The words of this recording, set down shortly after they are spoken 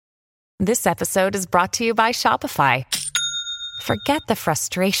This episode is brought to you by Shopify. Forget the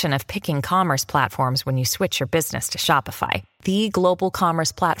frustration of picking commerce platforms when you switch your business to Shopify, the global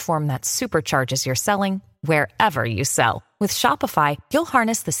commerce platform that supercharges your selling wherever you sell. With Shopify, you'll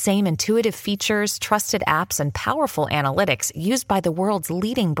harness the same intuitive features, trusted apps, and powerful analytics used by the world's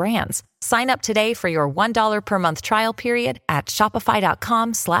leading brands. Sign up today for your $1 per month trial period at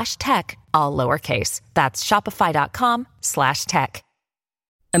shopify.com/tech, all lowercase. That's shopify.com/tech.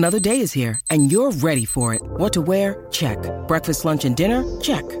 Another day is here, and you're ready for it. What to wear? Check. Breakfast, lunch, and dinner?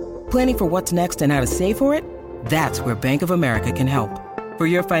 Check. Planning for what's next and how to save for it? That's where Bank of America can help. For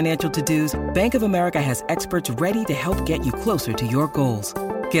your financial to-dos, Bank of America has experts ready to help get you closer to your goals.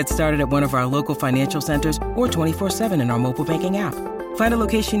 Get started at one of our local financial centers or 24/7 in our mobile banking app. Find a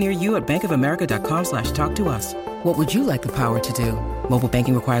location near you at bankofamerica.com/talktous. What would you like the power to do? Mobile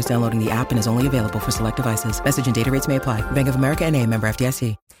banking requires downloading the app and is only available for select devices. Message and data rates may apply. Bank of America N.A., member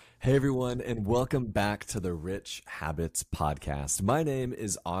FDIC. Hey everyone, and welcome back to the Rich Habits Podcast. My name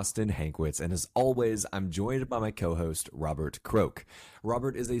is Austin Hankwitz, and as always, I'm joined by my co-host, Robert Croak.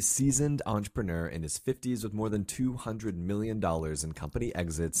 Robert is a seasoned entrepreneur in his 50s with more than $200 million in company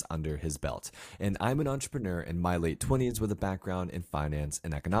exits under his belt. And I'm an entrepreneur in my late 20s with a background in finance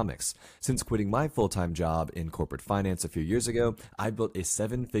and economics. Since quitting my full-time job in corporate finance a few years ago, I built a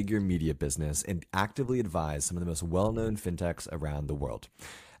 7-figure media business and actively advise some of the most well-known fintechs around the world.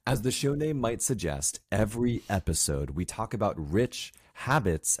 As the show name might suggest, every episode we talk about rich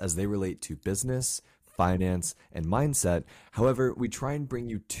habits as they relate to business, finance, and mindset. However, we try and bring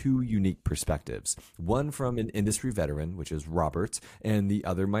you two unique perspectives. One from an industry veteran, which is Robert, and the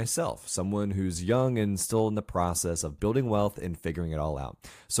other myself, someone who's young and still in the process of building wealth and figuring it all out.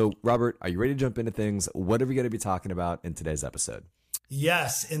 So, Robert, are you ready to jump into things? What are we going to be talking about in today's episode?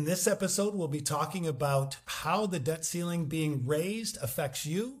 Yes, in this episode, we'll be talking about how the debt ceiling being raised affects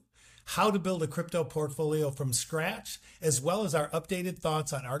you, how to build a crypto portfolio from scratch, as well as our updated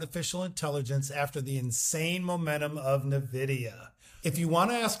thoughts on artificial intelligence after the insane momentum of NVIDIA. If you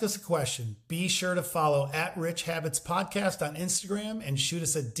want to ask us a question, be sure to follow @RichHabitsPodcast on Instagram and shoot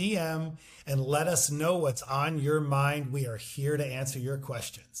us a DM and let us know what's on your mind. We are here to answer your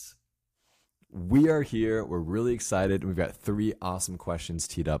questions. We are here. We're really excited. We've got 3 awesome questions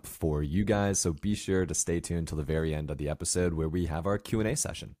teed up for you guys. So be sure to stay tuned till the very end of the episode where we have our Q&A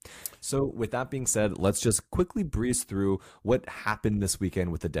session. So with that being said, let's just quickly breeze through what happened this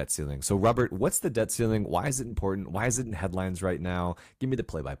weekend with the debt ceiling. So Robert, what's the debt ceiling? Why is it important? Why is it in headlines right now? Give me the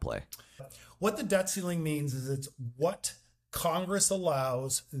play-by-play. What the debt ceiling means is it's what Congress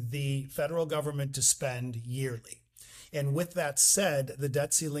allows the federal government to spend yearly. And with that said, the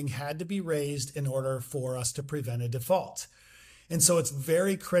debt ceiling had to be raised in order for us to prevent a default. And so it's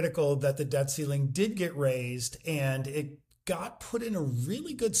very critical that the debt ceiling did get raised, and it got put in a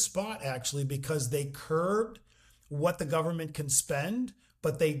really good spot, actually, because they curbed what the government can spend,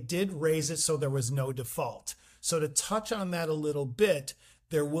 but they did raise it so there was no default. So to touch on that a little bit,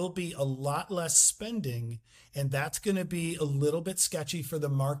 there will be a lot less spending, and that's going to be a little bit sketchy for the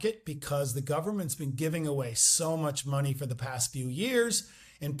market because the government's been giving away so much money for the past few years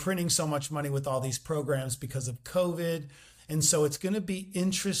and printing so much money with all these programs because of COVID. And so it's going to be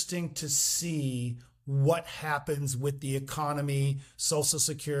interesting to see what happens with the economy, Social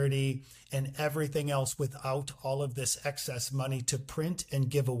Security, and everything else without all of this excess money to print and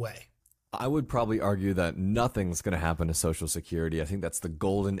give away. I would probably argue that nothing's going to happen to Social Security. I think that's the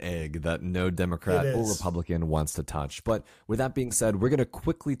golden egg that no Democrat or Republican wants to touch. But with that being said, we're going to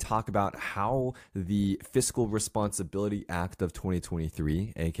quickly talk about how the Fiscal Responsibility Act of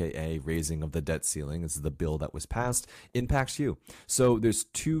 2023, aka raising of the debt ceiling, this is the bill that was passed, impacts you. So there's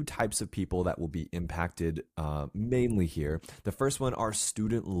 2 types of people that will be impacted mainly here. The first one are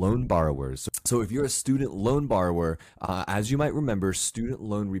student loan borrowers. So if you're a student loan borrower, as you might remember, student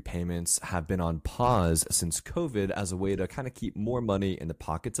loan repayments have been on pause since COVID as a way to kind of keep more money in the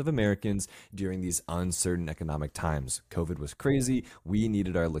pockets of Americans during these uncertain economic times. COVID was crazy. We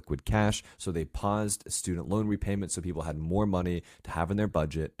needed our liquid cash, so they paused student loan repayments so people had more money to have in their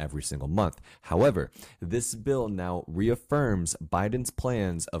budget every single month. However, this bill now reaffirms Biden's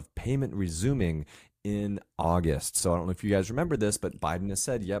plans of payment resuming in August. So I don't know if you guys remember this, but Biden has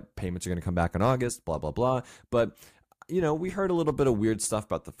said, yep, payments are going to come back in August, blah, blah, blah. But you know, we heard a little bit of weird stuff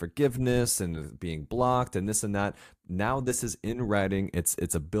about the forgiveness and being blocked and this and that. Now this is in writing.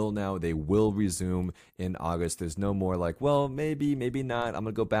 It's a bill now. They will resume in August. There's no more like, well, maybe not. I'm going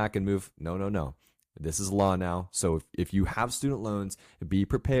to go back and move. No. This is law now. So if you have student loans, be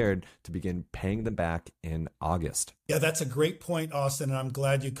prepared to begin paying them back in August. Yeah, that's a great point, Austin, and I'm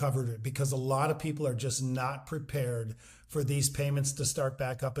glad you covered it because a lot of people are just not prepared for these payments to start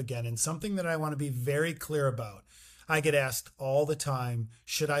back up again. And something that I want to be very clear about, I get asked all the time,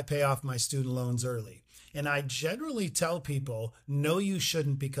 should I pay off my student loans early? And I generally tell people, no, you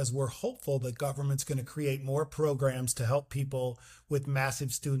shouldn't, because we're hopeful that government's going to create more programs to help people with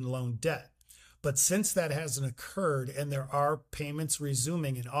massive student loan debt. But since that hasn't occurred and there are payments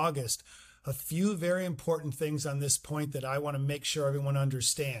resuming in August, a few very important things on this point that I want to make sure everyone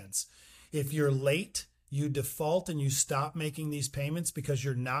understands. If you're late, you default and you stop making these payments because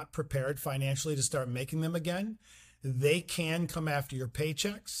you're not prepared financially to start making them again, they can come after your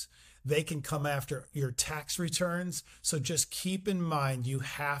paychecks. They can come after your tax returns. So just keep in mind, you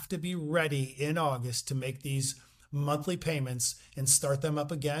have to be ready in August to make these monthly payments and start them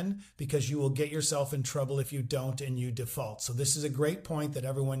up again, because you will get yourself in trouble if you don't and you default. So this is a great point that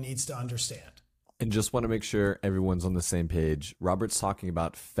everyone needs to understand. And just want to make sure everyone's on the same page. Robert's talking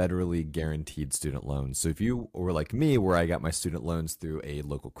about federally guaranteed student loans. So if you were like me, where I got my student loans through a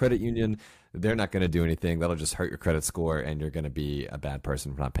local credit union, they're not going to do anything. That'll just hurt your credit score and you're going to be a bad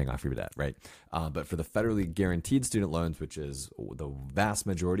person for not paying off your debt, right? But for the federally guaranteed student loans, which is the vast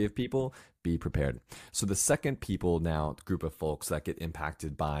majority of people, be prepared. So the second group of folks that get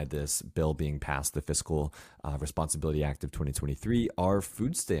impacted by this bill being passed, the Fiscal Responsibility Act of 2023, are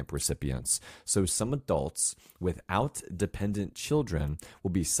food stamp recipients. So some adults without dependent children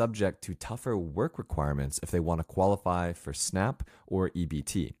will be subject to tougher work requirements if they want to qualify for SNAP or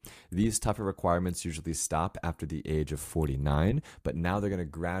EBT. These tougher requirements usually stop after the age of 49, but now they're going to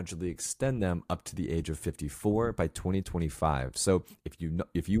gradually extend them up to the age of 54 by 2025. So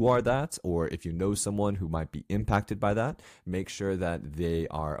if you are that, or if you know someone who might be impacted by that, make sure that they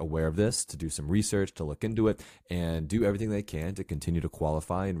are aware of this, to do some research, to look into it, and do everything they can to continue to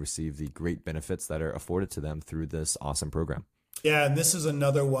qualify and receive the great benefits that are afforded to them through this awesome program. Yeah, and this is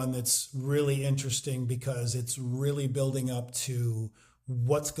another one that's really interesting because it's really building up to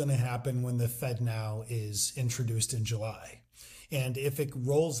what's going to happen when the FedNow is introduced in July. And if it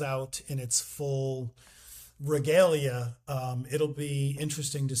rolls out in its full regalia, it'll be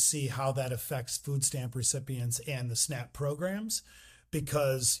interesting to see how that affects food stamp recipients and the SNAP programs,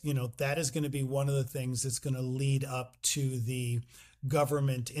 because, that is going to be one of the things that's going to lead up to the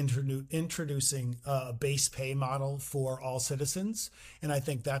government introducing a base pay model for all citizens. And I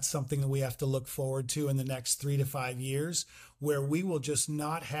think that's something that we have to look forward to in the next 3 to 5 years, where we will just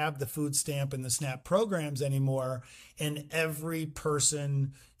not have the food stamp and the SNAP programs anymore. And every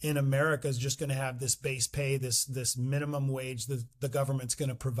person in America is just going to have this base pay, this minimum wage that the government's going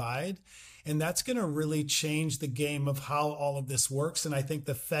to provide. And that's going to really change the game of how all of this works. And I think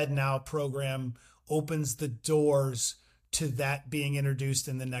the FedNow program opens the doors to that being introduced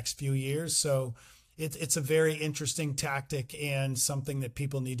in the next few years. So it's a very interesting tactic and something that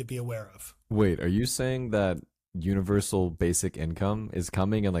people need to be aware of. Wait, are you saying that universal basic income is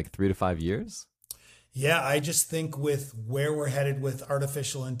coming in like 3 to 5 years? Yeah, I just think with where we're headed with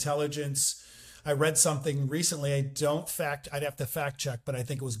artificial intelligence, I read something recently. I'd have to fact check, but I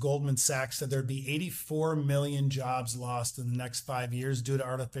think it was Goldman Sachs said there'd be 84 million jobs lost in the next 5 years due to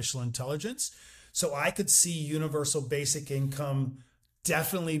artificial intelligence. So I could see universal basic income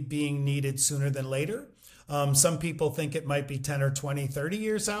definitely being needed sooner than later. Some people think it might be 10 or 20, 30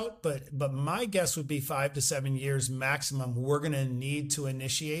 years out, but my guess would be 5 to 7 years maximum. We're going to need to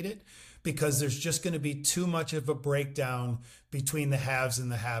initiate it because there's just going to be too much of a breakdown between the haves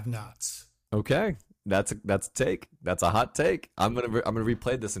and the have-nots. Okay. That's a take. That's a hot take. I'm gonna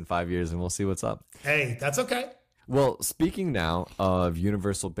replay this in 5 years and we'll see what's up. Hey, that's okay. Well, speaking now of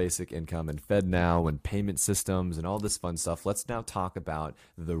universal basic income and FedNow and payment systems and all this fun stuff, let's now talk about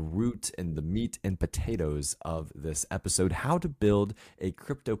the root and the meat and potatoes of this episode, how to build a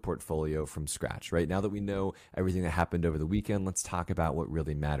crypto portfolio from scratch, right? Now that we know everything that happened over the weekend, let's talk about what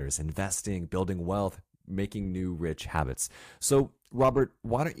really matters: investing, building wealth, making new rich habits. So Robert,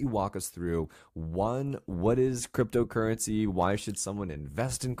 why don't you walk us through, one, what is cryptocurrency? Why should someone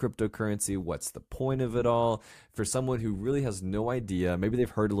invest in cryptocurrency? What's the point of it all? For someone who really has no idea, maybe they've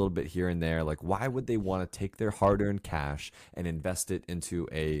heard a little bit here and there, like why would they want to take their hard-earned cash and invest it into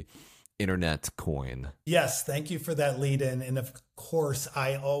a internet coin? Yes, thank you for that lead in. And of course,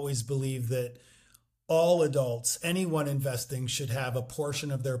 I always believe that all adults, anyone investing, should have a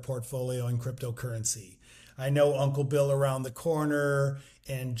portion of their portfolio in cryptocurrency. I know Uncle Bill around the corner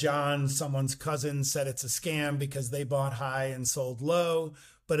and John, someone's cousin, said it's a scam because they bought high and sold low.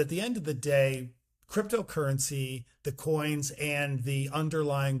 But at the end of the day, cryptocurrency, the coins and the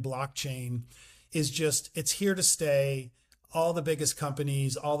underlying blockchain is just, it's here to stay. All the biggest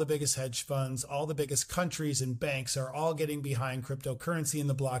companies, all the biggest hedge funds, all the biggest countries and banks are all getting behind cryptocurrency and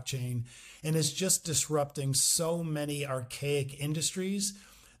the blockchain, and is just disrupting so many archaic industries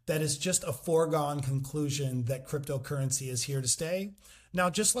that is just a foregone conclusion that cryptocurrency is here to stay. Now,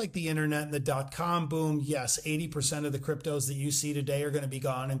 just like the internet and the dot-com boom, yes, 80% of the cryptos that you see today are going to be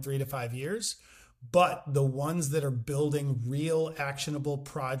gone in 3 to 5 years. But the ones that are building real actionable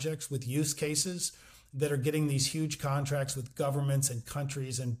projects with use cases that are getting these huge contracts with governments and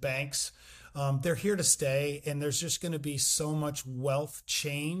countries and banks, they're here to stay. And there's just going to be so much wealth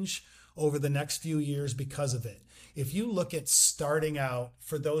change over the next few years because of it. If you look at starting out,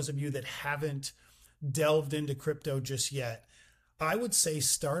 for those of you that haven't delved into crypto just yet, I would say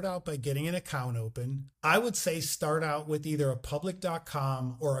start out by getting an account open. I would say start out with either a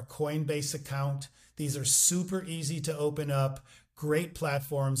public.com or a Coinbase account. These are super easy to open up. Great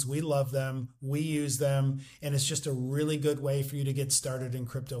platforms. We love them. We use them. And it's just a really good way for you to get started in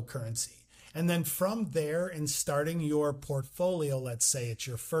cryptocurrency. And then from there, in starting your portfolio, let's say it's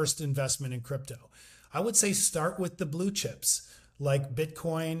your first investment in crypto, I would say start with the blue chips like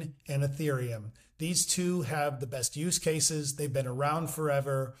Bitcoin and Ethereum. These two have the best use cases. They've been around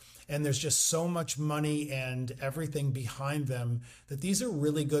forever, and there's just so much money and everything behind them that these are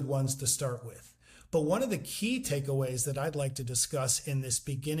really good ones to start with. But one of the key takeaways that I'd like to discuss in this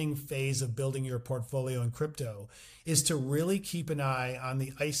beginning phase of building your portfolio in crypto is to really keep an eye on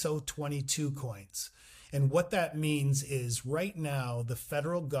the ISO 22 coins. And what that means is right now, the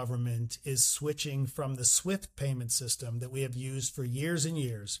federal government is switching from the SWIFT payment system that we have used for years and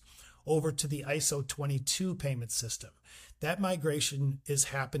years over to the ISO 22 payment system. That migration is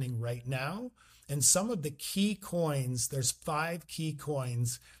happening right now. And some of the key coins, there's 5 key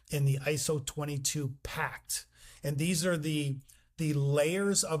coins in the ISO 22 pact. And these are the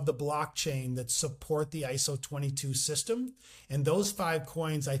layers of the blockchain that support the ISO 22 system. And those 5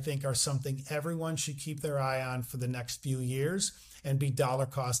 coins, I think, are something everyone should keep their eye on for the next few years and be dollar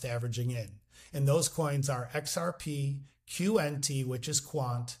cost averaging in. And those coins are XRP, QNT, which is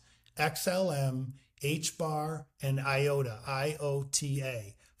Quant, XLM, HBAR, and IOTA,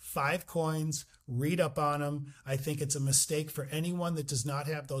 IOTA. 5 coins, read up on them. I think it's a mistake for anyone that does not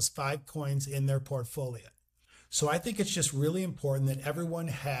have those 5 coins in their portfolio. So I think it's just really important that everyone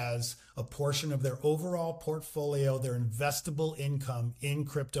has a portion of their overall portfolio, their investable income in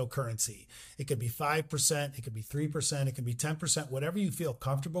cryptocurrency. It could be 5%, it could be 3%, it could be 10%, whatever you feel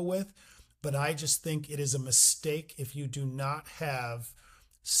comfortable with. But I just think it is a mistake if you do not have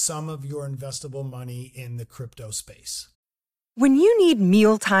some of your investable money in the crypto space. When you need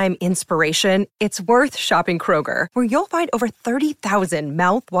mealtime inspiration, it's worth shopping Kroger, where you'll find over 30,000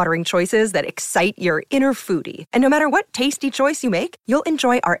 mouth-watering choices that excite your inner foodie. And no matter what tasty choice you make, you'll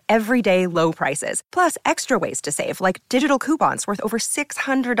enjoy our everyday low prices, plus extra ways to save, like digital coupons worth over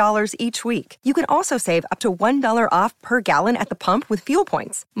 $600 each week. You can also save up to $1 off per gallon at the pump with fuel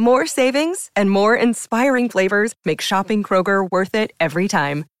points. More savings and more inspiring flavors make shopping Kroger worth it every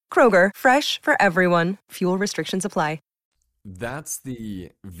time. Kroger, fresh for everyone. Fuel restrictions apply. That's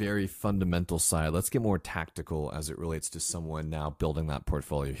the very fundamental side. Let's get more tactical as it relates to someone now building that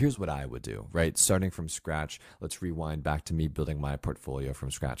portfolio. Here's what I would do, right? Starting from scratch, let's rewind back to me building my portfolio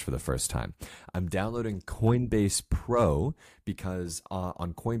from scratch for the first time. I'm downloading Coinbase Pro because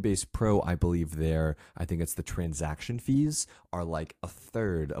on Coinbase Pro, I believe I think it's the transaction fees are like a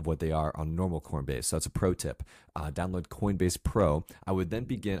third of what they are on normal Coinbase. So that's a pro tip. Download Coinbase Pro. I would then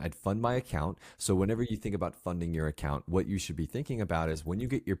I'd fund my account. So whenever you think about funding your account, what you should be thinking about is when you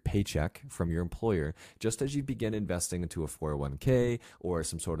get your paycheck from your employer, just as you begin investing into a 401k or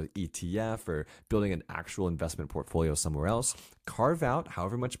some sort of ETF or building an actual investment portfolio somewhere else, carve out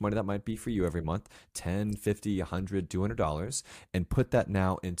however much money that might be for you every month, $10, $50, $100, $200, and put that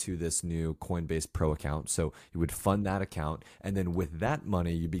now into this new Coinbase Pro account. So you would fund that account. And then with that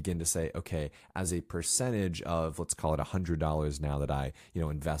money, you begin to say, okay, as a percentage of, let's call it $100 now that I,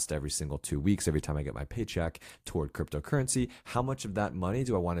 invest every single 2 weeks, every time I get my paycheck toward cryptocurrency, how much of that money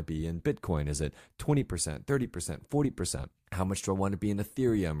do I want to be in Bitcoin? Is it 20%, 30%, 40%? How much do I want to be in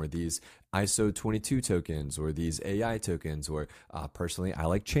Ethereum or these ISO 22 tokens or these AI tokens? Or personally, I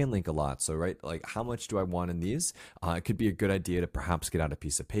like Chainlink a lot. So, right, like how much do I want in these? It could be a good idea to perhaps get out a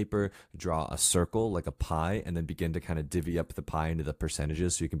piece of paper, draw a circle like a pie, and then begin to kind of divvy up the pie into the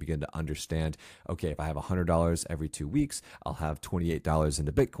percentages so you can begin to understand, okay, if I have $100 every 2 weeks, I'll have $28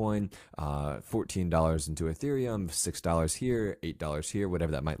 into Bitcoin, $14 into Ethereum, $6 here, $8 here,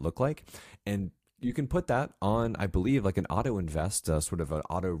 whatever that might look like. And you can put that on, I believe, like an auto invest, sort of an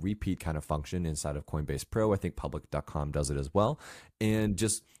auto repeat kind of function inside of Coinbase Pro. I think public.com does it as well. And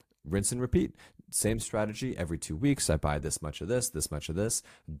just rinse and repeat. same strategy every 2 weeks. I buy this much of this much of this.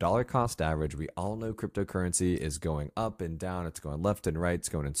 Dollar cost average. We all know cryptocurrency is going up and down. It's going left and right. It's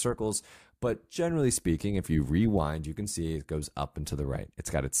going in circles. But generally speaking, if you rewind, you can see it goes up and to the right. It's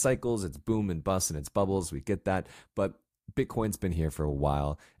got its cycles, its boom and bust and its bubbles. We get that. But Bitcoin's been here for a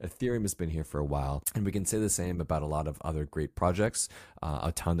while. Ethereum has been here for a while. And we can say the same about a lot of other great projects,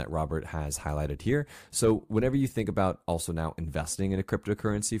 a ton that Robert has highlighted here. So whenever you think about also now investing in a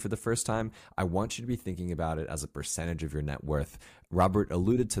cryptocurrency for the first time, I want you to be thinking about it as a percentage of your net worth. Robert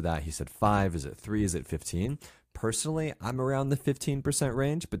alluded to that. He said 5, is it 3, is it 15? Personally, I'm around the 15%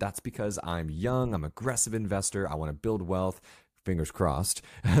 range, but that's because I'm young, I'm an aggressive investor, I want to build wealth. Fingers crossed,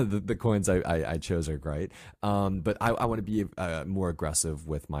 the coins I chose are great. But I want to be more aggressive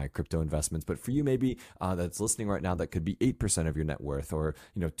with my crypto investments. But for you, maybe that's listening right now, that could be 8% of your net worth, or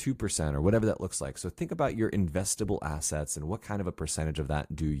 2%, or whatever that looks like. So think about your investable assets and what kind of a percentage of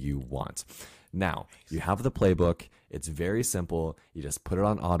that do you want. Now, you have the playbook. It's very simple. You just put it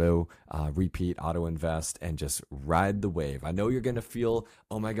on auto, repeat, auto invest, and just ride the wave. I know you're going to feel,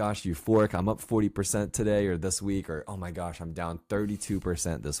 oh my gosh, euphoric. I'm up 40% today or this week, or oh my gosh, I'm down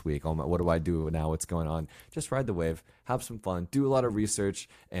 32% this week. Oh my, what do I do now? What's going on? Just ride the wave, have some fun, do a lot of research,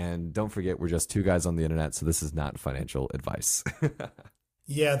 and don't forget, we're just two guys on the internet, so this is not financial advice.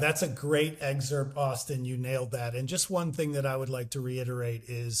 Yeah, that's a great excerpt, Austin. You nailed that. And just one thing that I would like to reiterate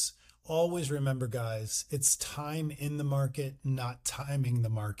is, always remember, guys, it's time in the market, not timing the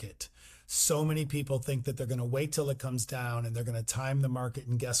market. So many people think that they're going to wait till it comes down and they're going to time the market.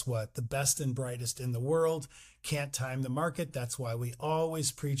 And guess what? The best and brightest in the world can't time the market. That's why we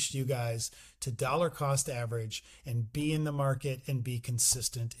always preach to you guys to dollar cost average and be in the market and be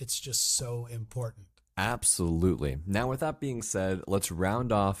consistent. It's just so important. Absolutely. Now, with that being said, let's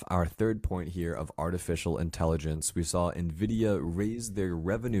round off our third point here of artificial intelligence. We saw NVIDIA raise their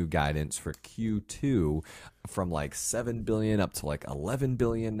revenue guidance for Q2 from like 7 billion up to like 11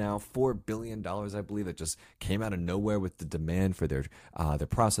 billion now, $4 billion, I believe. That just came out of nowhere with the demand for their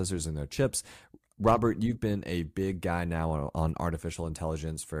processors and their chips. Robert, you've been a big guy now on artificial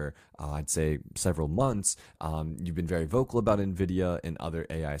intelligence for, I'd say, several months. You've been very vocal about NVIDIA and other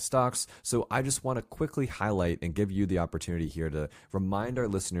AI stocks. So I just want to quickly highlight and give you the opportunity here to remind our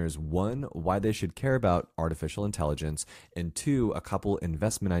listeners, one, why they should care about artificial intelligence, and two, a couple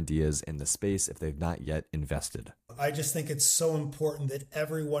investment ideas in the space if they've not yet invested. I just think it's so important that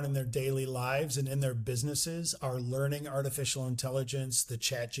everyone in their daily lives and in their businesses are learning artificial intelligence, the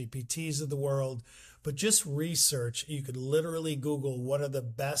ChatGPTs of the world. But just research, you could literally Google what are the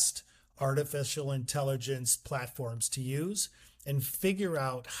best artificial intelligence platforms to use and figure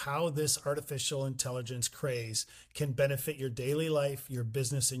out how this artificial intelligence craze can benefit your daily life, your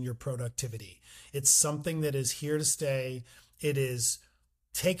business, and your productivity. It's something that is here to stay. It is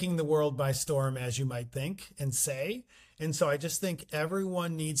taking the world by storm, as you might think and say. And so I just think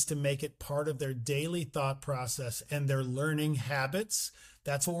everyone needs to make it part of their daily thought process and their learning habits.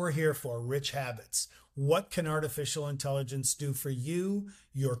 That's what we're here for, rich habits. What can artificial intelligence do for you,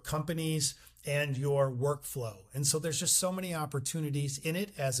 your companies, and your workflow? And so there's just so many opportunities in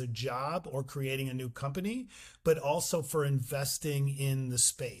it as a job or creating a new company, but also for investing in the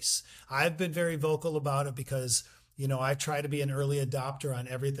space. I've been very vocal about it because I try to be an early adopter on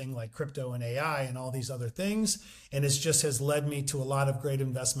everything like crypto and AI and all these other things. And it just has led me to a lot of great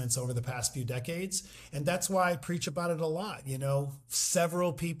investments over the past few decades. And that's why I preach about it a lot.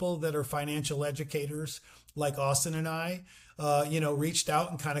 Several people that are financial educators like Austin and I, reached out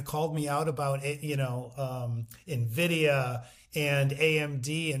and kind of called me out about, NVIDIA and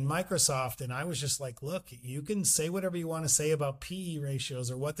AMD and Microsoft. And I was just like, look, you can say whatever you want to say about PE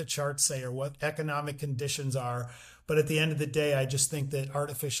ratios or what the charts say or what economic conditions are. But at the end of the day, I just think that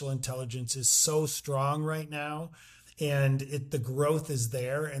artificial intelligence is so strong right now and the growth is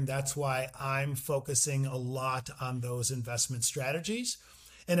there. And that's why I'm focusing a lot on those investment strategies.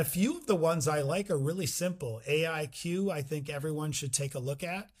 And a few of the ones I like are really simple. AIQ, I think everyone should take a look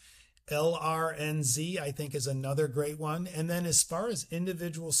at. LRNZ, I think, is another great one. And then as far as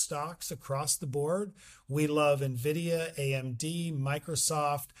individual stocks across the board, we love NVIDIA, AMD,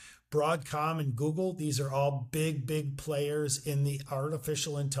 Microsoft, Broadcom, and Google. These are all big players in the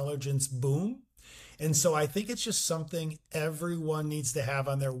artificial intelligence boom. And so I think it's just something everyone needs to have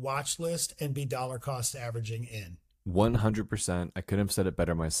on their watch list and be dollar cost averaging in. 100%. I couldn't have said it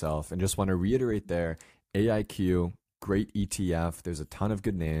better myself. And just want to reiterate there, AIQ, great ETF. There's a ton of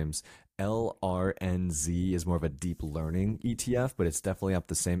good names. LRNZ is more of a deep learning ETF, but it's definitely up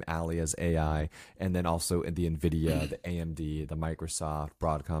the same alley as AI. And then also in the NVIDIA, the AMD, the Microsoft,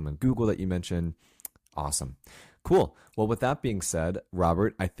 Broadcom, and Google that you mentioned. Awesome. Cool. Well, with that being said,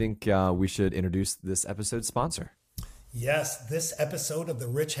 Robert, I think we should introduce this episode's sponsor. Yes, this episode of the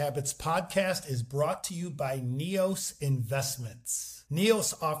Rich Habits Podcast is brought to you by Neos Investments.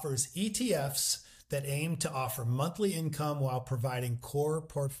 Neos offers ETFs that aim to offer monthly income while providing core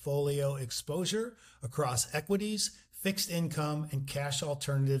portfolio exposure across equities, fixed income, and cash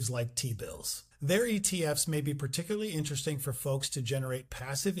alternatives like T-bills. Their ETFs may be particularly interesting for folks to generate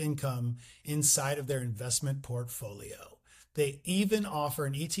passive income inside of their investment portfolio. They even offer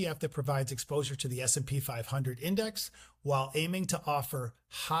an ETF that provides exposure to the S&P 500 index while aiming to offer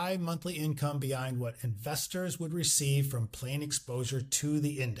high monthly income beyond what investors would receive from plain exposure to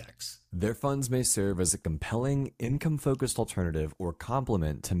the index. Their funds may serve as a compelling, income-focused alternative or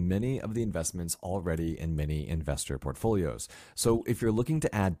complement to many of the investments already in many investor portfolios. So if you're looking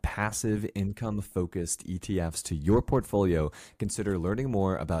to add passive, income-focused ETFs to your portfolio, consider learning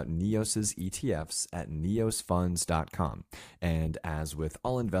more about Neos's ETFs at neosfunds.com. And as with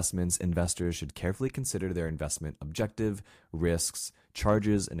all investments, investors should carefully consider their investment objective, risks,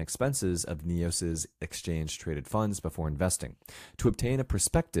 charges, and expenses of Neos's exchange-traded funds before investing. To obtain a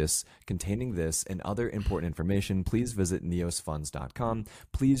prospectus containing this and other important information, please visit neosfunds.com.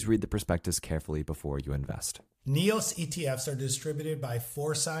 Please read the prospectus carefully before you invest. Neos ETFs are distributed by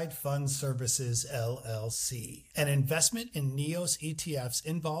Foreside Fund Services, LLC. An investment in Neos ETFs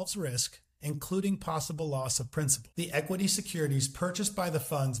involves risk, including possible loss of principal. The equity securities purchased by the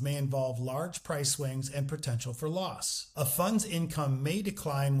funds may involve large price swings and potential for loss. A fund's income may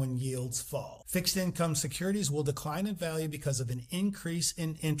decline when yields fall. Fixed income securities will decline in value because of an increase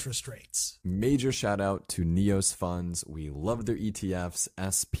in interest rates. Major shout out to Neos Funds. We love their ETFs.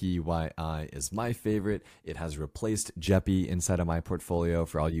 SPYI is my favorite. It has replaced JEPI inside of my portfolio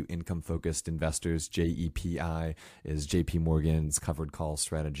for all you income-focused investors. JEPI is JP Morgan's covered call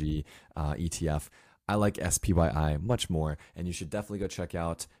strategy ETF. I like SPYI much more, and you should definitely go check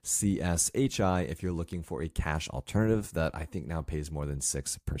out CSHI if you're looking for a cash alternative that I think now pays more than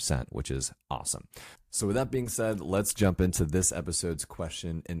 6%, which is awesome. So with that being said, let's jump into this episode's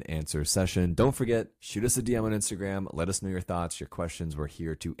question and answer session. Don't forget, shoot us a DM on Instagram. Let us know your thoughts, your questions. We're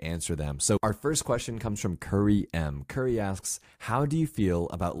here to answer them. So our first question comes from Curry M. Curry asks, how do you feel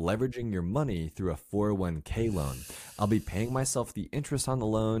about leveraging your money through a 401k loan? I'll be paying myself the interest on the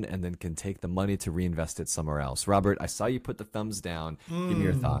loan and then can take the money to reinvest it somewhere else. Robert, I saw you put the thumbs down. Give me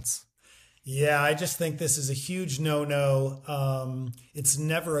your thoughts. Yeah, I just think this is a huge no-no. It's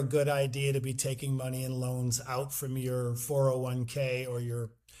never a good idea to be taking money and loans out from your 401k or your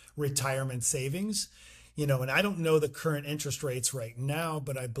retirement savings. You know, and I don't know the current interest rates right now,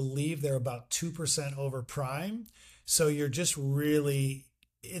 but I believe they're about 2% over prime. So you're just really,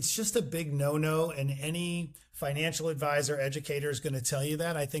 it's just a big no-no. And any financial advisor, educator is going to tell you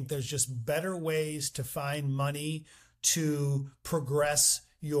that. I think there's just better ways to find money to progress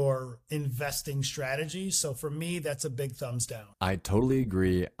your investing strategy. So for me, that's a big thumbs down. I totally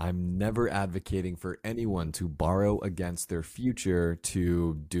agree. I'm never advocating for anyone to borrow against their future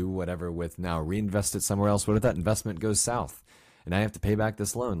to do whatever with now. Reinvest it somewhere else. What if that investment goes south and I have to pay back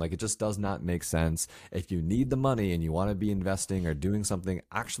this loan? Like, it just does not make sense. If you need the money and you want to be investing or doing something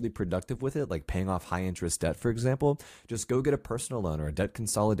actually productive with it, like paying off high interest debt, for example, just go get a personal loan or a debt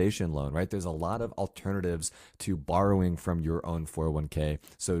consolidation loan, right? There's a lot of alternatives to borrowing from your own 401k.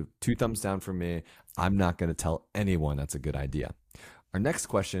 So 2 thumbs down from me. I'm not going to tell anyone that's a good idea. Our next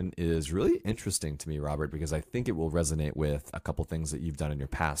question is really interesting to me, Robert, because I think it will resonate with a couple things that you've done in your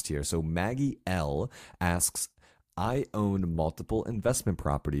past here. So Maggie L asks, I own multiple investment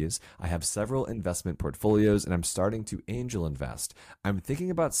properties. I have several investment portfolios and I'm starting to angel invest. I'm thinking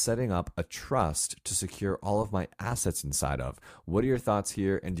about setting up a trust to secure all of my assets inside of. What are your thoughts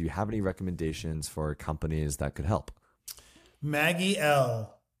here? And do you have any recommendations for companies that could help? Maggie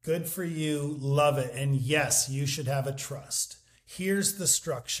L, good for you. Love it. And yes, you should have a trust. Here's the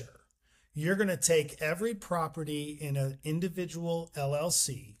structure. You're going to take every property in an individual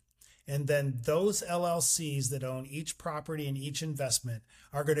LLC. And then those LLCs that own each property and each investment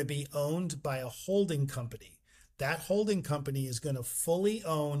are going to be owned by a holding company. That holding company is going to fully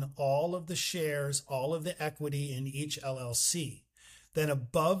own all of the shares, all of the equity in each LLC. Then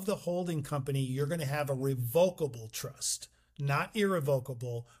above the holding company, you're going to have a revocable trust, not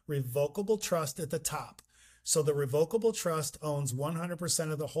irrevocable, revocable trust at the top. So the revocable trust owns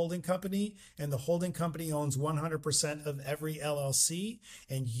 100% of the holding company, and the holding company owns 100% of every LLC,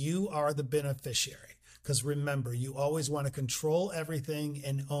 and you are the beneficiary. Because remember, you always want to control everything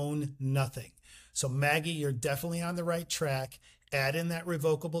and own nothing. So Maggie, you're definitely on the right track. add in that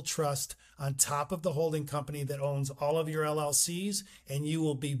revocable trust on top of the holding company that owns all of your LLCs, and you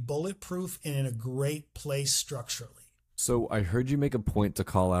will be bulletproof and in a great place structurally. So I heard you make a point to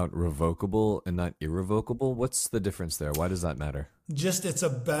call out revocable and not irrevocable. What's the difference there? Why does that matter? Just it's a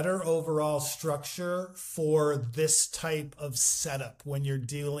better overall structure for this type of setup when you're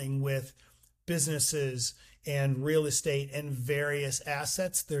dealing with businesses and real estate and various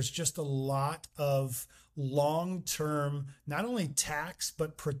assets. There's just a lot of long-term, not only tax,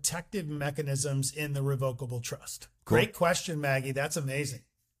 but protective mechanisms in the revocable trust. Cool. Great question, Maggie. That's amazing.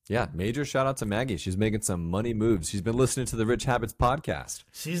 Yeah, major shout out to Maggie. She's making some money moves. She's been listening to the Rich Habits podcast.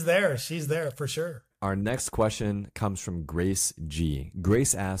 She's there. She's there for sure. Our next question comes from Grace G.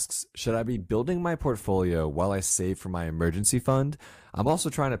 Grace asks, should I be building my portfolio while I save for my emergency fund? I'm also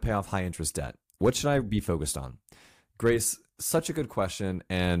trying to pay off high interest debt. What should I be focused on? Grace, such a good question.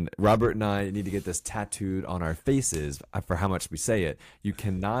 And Robert and I need to get this tattooed on our faces for how much we say it. You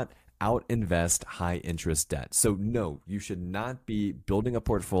cannot out-invest high-interest debt. So no, you should not be building a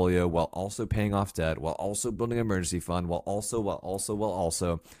portfolio while also paying off debt, while also building an emergency fund, while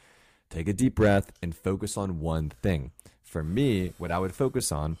also. Take a deep breath and focus on one thing. For me, what I would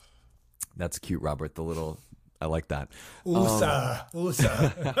focus on, that's cute, Robert, the little... I like that. USA.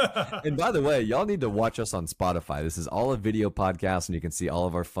 And by the way, y'all need to watch us on Spotify. This is all a video podcast, and you can see all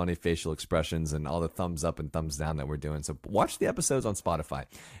of our funny facial expressions and all the thumbs up and thumbs down that we're doing. So watch the episodes on Spotify.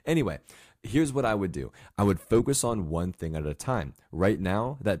 Anyway, here's what I would do. I would focus on one thing at a time. Right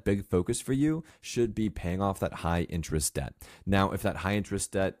now, that big focus for you should be paying off that high interest debt. Now, if that high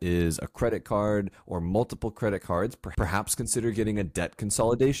interest debt is a credit card or multiple credit cards, perhaps consider getting a debt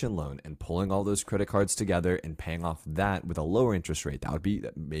consolidation loan and pulling all those credit cards together and paying off that with a lower interest rate. That would be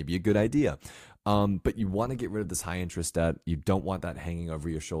maybe a good idea. But you want to get rid of this high interest debt. You don't want that hanging over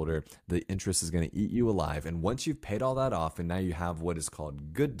your shoulder. The interest is going to eat you alive. And once you've paid all that off and now you have what is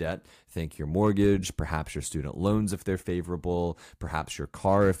called good debt, think your mortgage, perhaps your student loans if they're favorable, perhaps your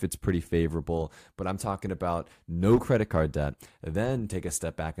car if it's pretty favorable. But I'm talking about no credit card debt. Then take a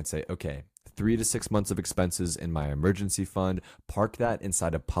step back and say, okay, 3 to 6 months of expenses in my emergency fund, park that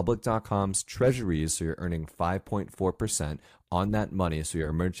inside of public.com's treasuries so you're earning 5.4% on that money. So your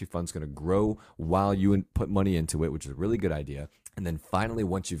emergency fund's going to grow while you put money into it, which is a really good idea. And then finally,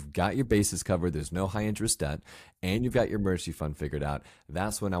 once you've got your bases covered, there's no high interest debt, and you've got your emergency fund figured out,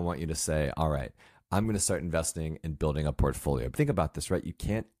 that's when I want you to say, all right, I'm going to start investing and building a portfolio. But think about this, right? You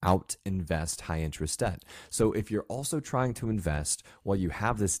can't out-invest high-interest debt. So if you're also trying to invest while you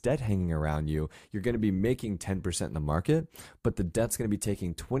have this debt hanging around you, you're going to be making 10% in the market, but the debt's going to be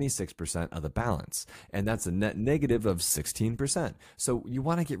taking 26% of the balance. And that's a net negative of 16%. So you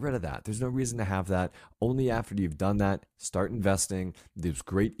want to get rid of that. There's no reason to have that. Only after you've done that, start investing. These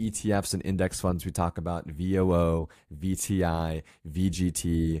great ETFs and index funds we talk about, VOO, VTI,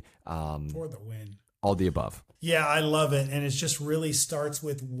 VGT. For the win. All the above. Yeah, I love it. And it just really starts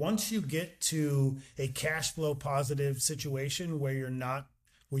with once you get to a cash flow positive situation where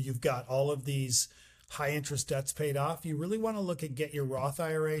you've got all of these high interest debts paid off, you really want to look at get your Roth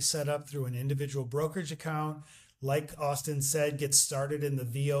IRA set up through an individual brokerage account. Like Austin said, get started in the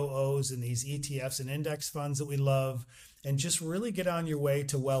VOOs and these ETFs and index funds that we love, and just really get on your way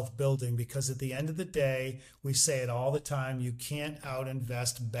to wealth building, because at the end of the day, we say it all the time, you can't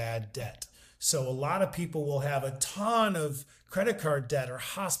out-invest bad debt. So a lot of people will have a ton of credit card debt or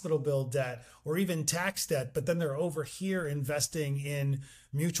hospital bill debt or even tax debt, but then they're over here investing in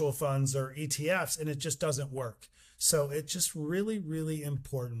mutual funds or ETFs, and it just doesn't work. So it's just really, really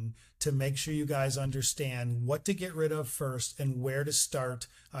important to make sure you guys understand what to get rid of first and where to start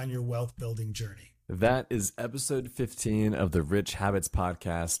on your wealth building journey. That is episode 15 of the Rich Habits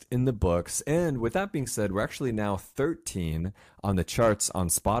podcast in the books. And with that being said, we're actually now 13 on the charts on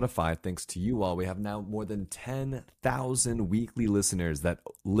Spotify. Thanks to you all. We have now more than 10,000 weekly listeners that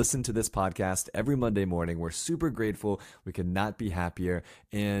listen to this podcast every Monday morning. We're super grateful. We could not be happier.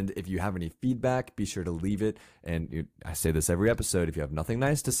 And if you have any feedback, be sure to leave it. And I say this every episode. If you have nothing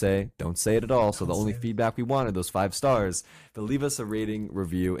nice to say, don't say it at all. So the only feedback we want are those 5 stars. But leave us a rating,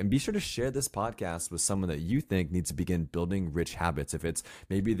 review, and be sure to share this podcast with someone that you think needs to begin building rich habits. If it's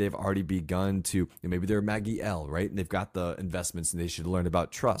maybe they've already begun to, maybe they're Maggie L, right? And they've got the investments and they should learn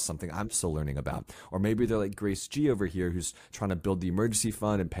about trust, something I'm still learning about. Or maybe they're like Grace G over here who's trying to build the emergency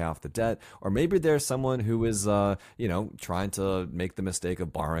fund and pay off the debt. Or maybe there's someone who is, trying to make the mistake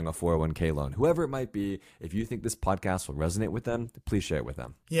of borrowing a 401k loan. Whoever it might be, if you think this podcast will resonate with them, please share it with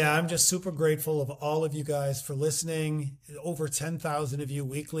them. Yeah, I'm just super grateful of all of you guys for listening. Over 10,000 of you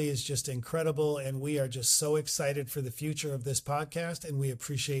weekly is just incredible. And we are just so excited for the future of this podcast. And we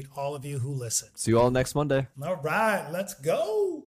appreciate all of you who listen. See you all next Monday. All right, let's go.